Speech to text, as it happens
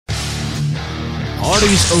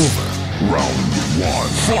Party's over. Round 1,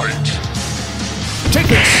 fight! Take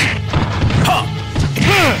this! Ha!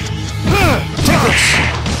 Take this!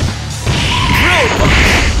 Drill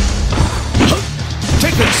punch!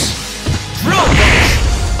 Take this! Drill punch!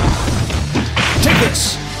 Take this!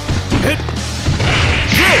 Hit!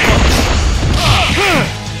 Drill punch!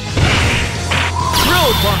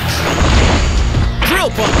 Drill punch! Drill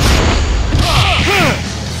punch!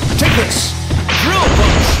 Take this! Drill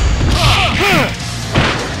punch!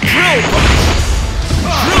 Drill punch!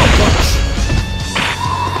 Drill punch!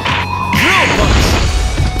 Drill punch!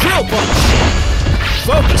 Drill punch!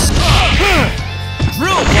 Focus!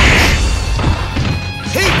 Drill punch!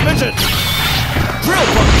 Heat vision! Drill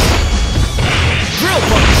punch! Drill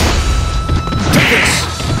punch! Take this!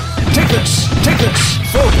 Take this! Take this!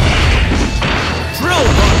 Focus! Drill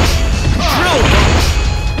punch! Drill punch!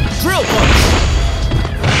 Drill punch!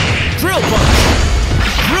 Drill punch!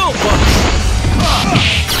 Drill punch!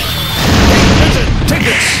 Heat vision! Take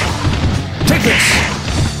this! Take this!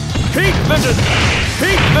 Heat vision!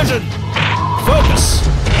 Heat vision! Focus!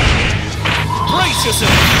 Brace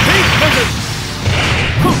yourself! Heat vision!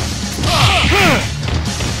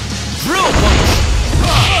 Drill punch!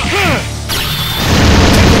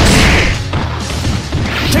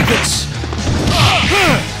 Take this!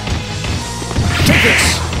 Take this!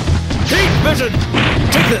 Heat vision!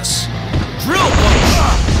 Take this! Drill punch!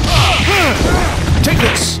 Take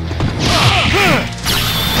this!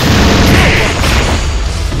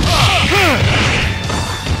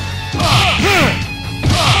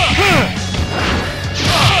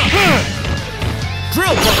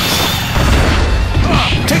 Drill punch!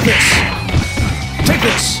 Take this! Take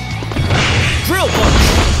this! Drill punch!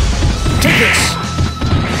 Take this!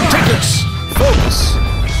 Take this! Focus!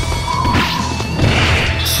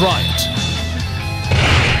 Try it!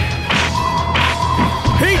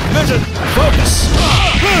 Heat vision! Focus!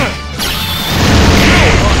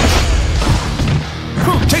 Drill punch!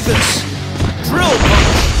 Take this! Drill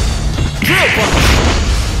punch! Drill punch!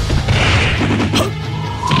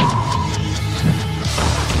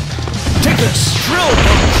 Take this! Drill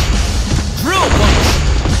punch! Drill punch!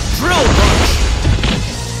 Drill punch!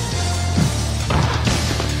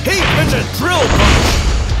 Heat vision! Drill punch!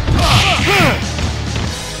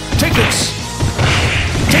 Take this!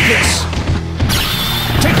 Take this!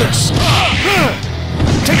 Take this!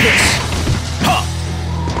 Take this! Ha!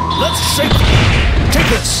 Let's shake! Take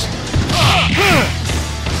this!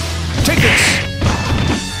 Take this!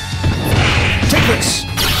 Take this!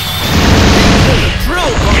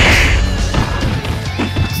 Drill punch!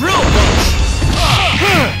 Drill punch!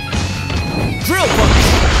 Drill punch!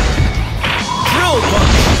 Drill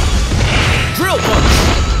punch! Drill punch!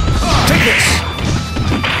 Take this!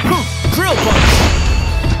 Drill punch!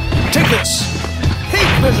 Take this!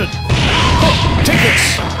 Heat vision! Take this!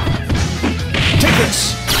 Take this!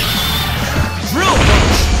 Drill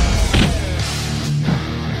punch!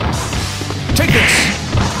 Take this!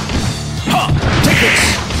 Ha! Take this!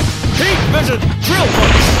 Heat vision! Drill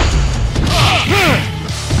punch!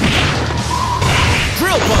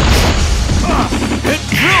 Drill punch! Hit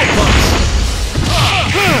drill punch!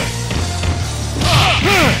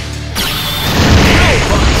 Drill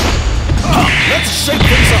punch! Let's shake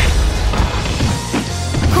things up!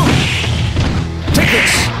 Take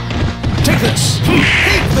this! Take this!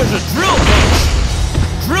 Heat vision! Drill punch!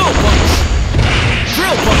 Drill punch!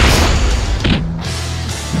 Drill punch!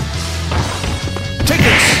 Take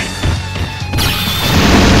this!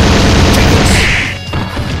 Take this!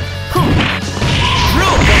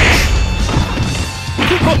 Drill punch!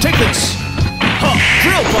 Take this!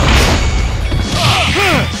 Drill punch!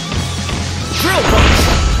 Drill punch!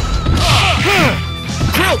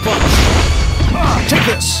 Drill punch! Take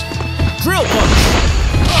this! Drill punch!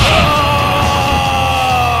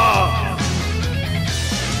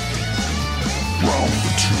 Round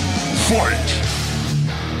 2, fight!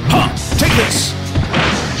 Ha! Take this!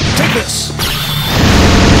 Take this!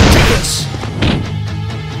 Take this!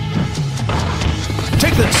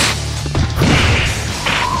 Take this!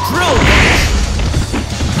 Drill punch!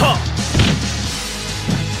 Ha!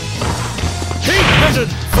 Heat vision!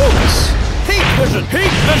 Focus! Heat vision!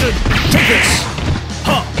 Heat vision! Take this!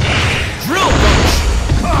 Ha! Drill punch!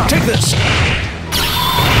 Take this!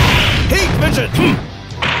 Heat vision!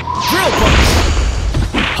 Drill punch!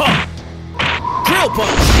 Ha! Drill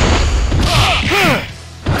punch!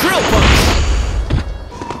 Drill punch!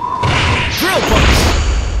 Drill punch!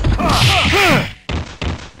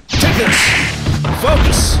 Take this!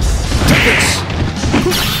 Focus! Take this!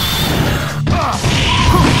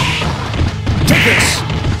 Take this!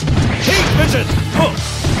 Heat vision!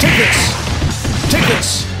 Take this! Take this!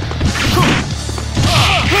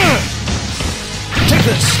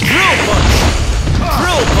 Take this! Drill punch!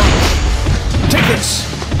 Drill punch! Take this!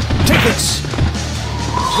 Take this!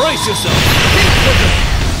 Brace yourself! Heat vision!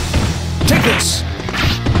 Take this!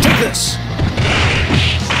 Take this!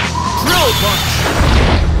 Drill punch!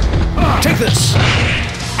 Take this!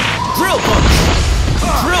 Drill punch!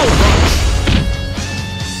 Drill punch!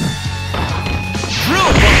 Drill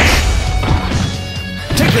punch!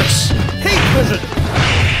 Take this! Heat vision!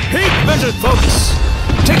 Heat vision focus!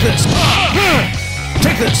 Take this!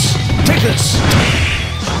 Take this! Take this!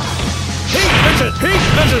 Heat vision! Heat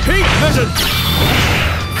vision! Heat vision!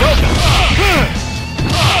 Focus!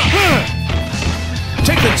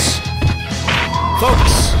 Take this!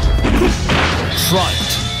 Focus! Try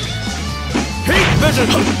it! Heat vision!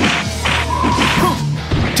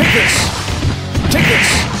 Take this! Take this!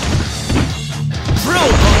 Drill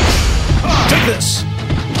punch! Take this!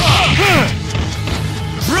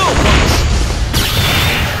 Drill punch!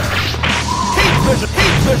 Heat vision!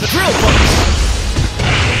 Heat vision! Drill punch!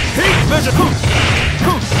 Heat vision!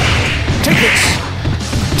 Take this!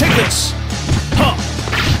 Take this! Ha!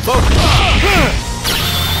 Focus!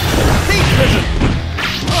 Heat vision!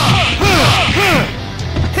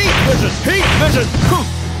 Heat vision! Heat vision!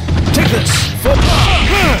 Take this! Focus!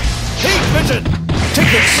 Heat vision!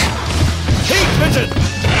 Take this! Heat vision!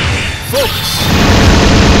 Focus!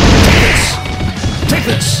 Take this! Take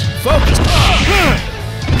this! Focus!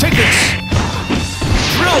 Take this!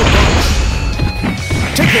 Drill punch!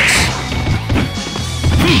 Take this!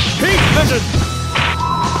 Heat vision!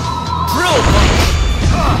 Drill punch!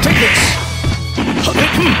 Take this!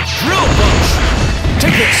 Drill punch!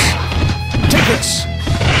 Take this! Take this!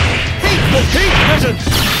 Heat vision!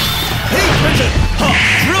 Heat vision!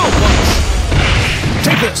 Drill punch!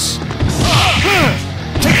 Take this!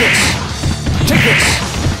 Take this! Take this!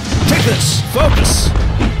 Take this! Focus!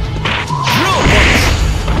 Drill punch!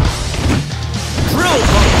 Drill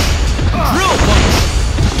punch! Drill punch!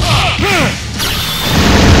 Drill punch!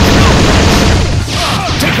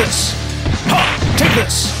 Take this! Take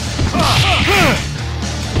this!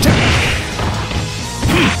 Take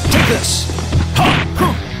this!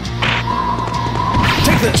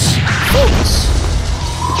 Take this! Focus!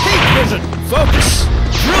 Heat vision! Focus!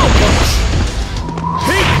 Drill punch!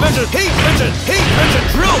 Heat vision! Heat vision! Heat vision!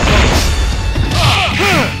 Drill punch!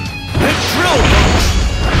 And drill punch!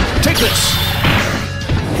 Take this!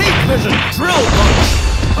 Heat vision! Drill punch!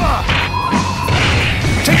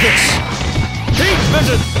 Take this! Heat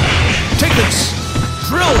vision! Take this!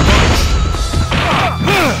 Drill punch!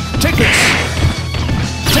 Take this!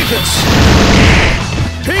 Take this!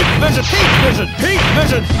 Heat vision! Heat vision! Heat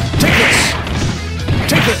vision! Take this!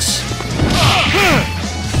 Take this!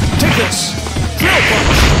 Take this! Drill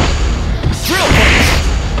punch! Drill punch!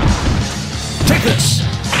 Take this!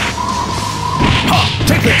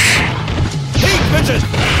 Take this! Heat vision!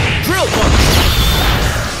 Drill punch!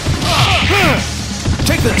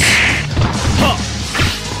 Take this!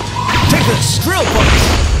 Take this! Drill punch!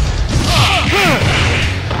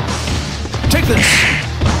 Take this!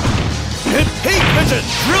 Heat vision!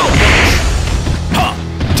 Drill punch!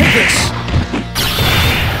 Take this!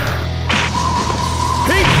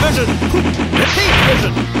 Heat vision! Heat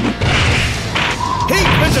vision! Heat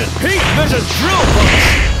vision! Heat vision! Drill punch!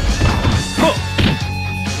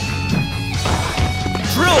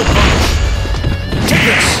 Drill punch! Take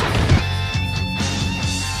this!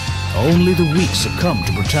 Only the weak succumb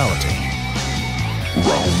to brutality.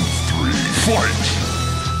 Round 3, fight!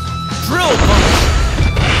 Drill punch!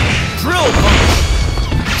 Drill punch!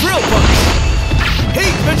 Drill punch!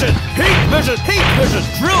 Heat vision! Heat vision! Heat vision!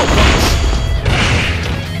 Drill punch!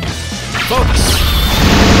 Focus!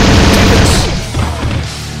 Take this!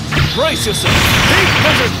 Brace yourself! Heat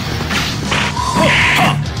vision!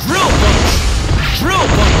 Drill punch! Drill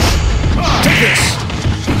punch! Take this!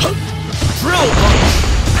 Drill punch!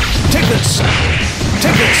 Take this!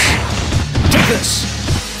 Take this! Take this!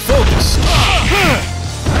 Focus!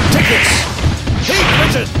 Take this! Heat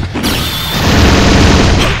vision!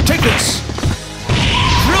 Take this!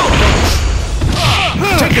 Drill punch!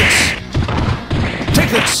 Take this! Take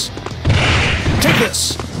this! Take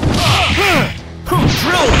this!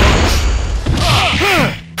 Drill punch!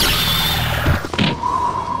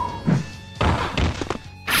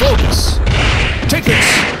 Focus! Take this!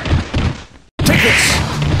 Take this!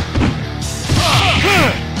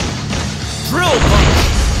 Drill punch!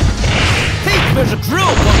 Heat vision!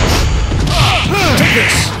 Drill punch! Take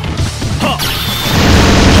this!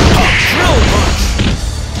 Drill punch!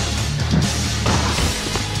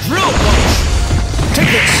 Drill punch!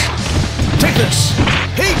 Take this! Take this!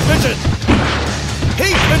 Heat vision!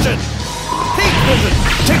 Heat vision! Heat vision!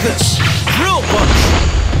 Take this! Drill punch!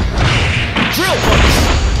 Drill punch!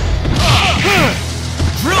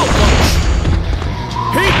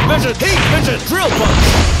 vision! Heat vision! Drill punch!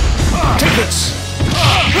 Take this!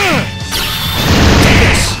 Take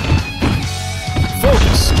this!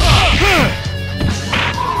 Focus!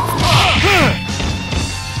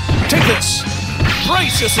 Take this!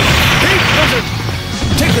 Brace yourself! Heat vision!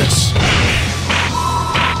 Take this!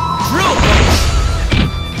 Drill punch!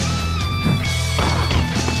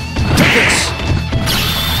 Take this!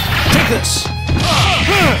 Take this!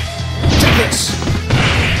 Take this!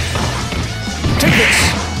 Take this!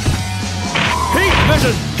 Heat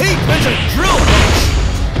vision! Heat vision! Drill punch!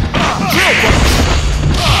 Drill punch!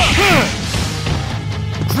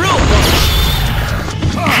 Drill punch!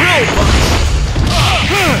 Drill punch!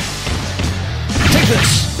 Take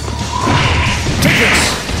this! Take this!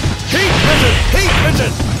 Heat vision! Heat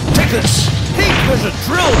vision! Take this! Heat vision!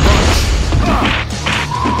 Drill punch!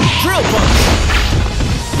 Drill punch!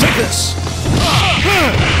 Take this!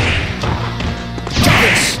 Take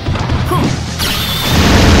this!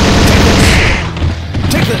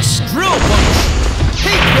 Take this! Drill punch!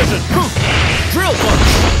 Heat vision! Drill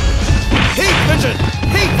punch! Heat vision!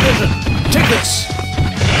 Heat vision! Take this!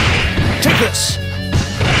 Take this!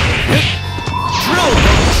 Drill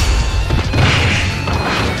punch!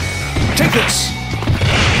 Take this!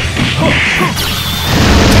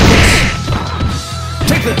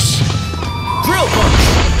 Take this! Drill punch!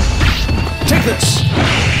 Take this!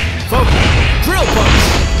 Focus! Drill punch!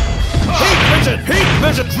 Heat vision! Heat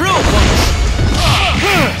vision! Drill punch!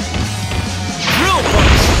 Drill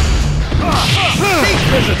punch! Heat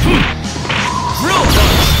vision! Drill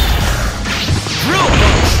punch! Drill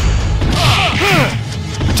punch!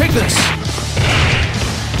 Take this!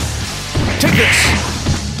 Take this!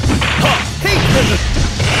 Heat vision!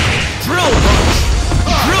 Drill punch!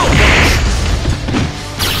 Drill punch!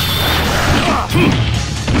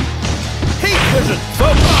 Heat vision!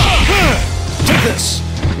 Focus! Take this!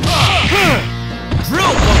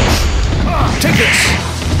 Drill punch! Take this!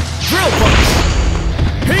 Drill punch!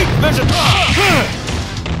 Heat vision!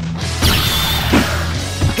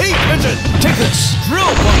 Heat vision! Take this!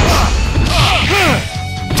 Drill punch!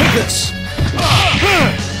 Take this!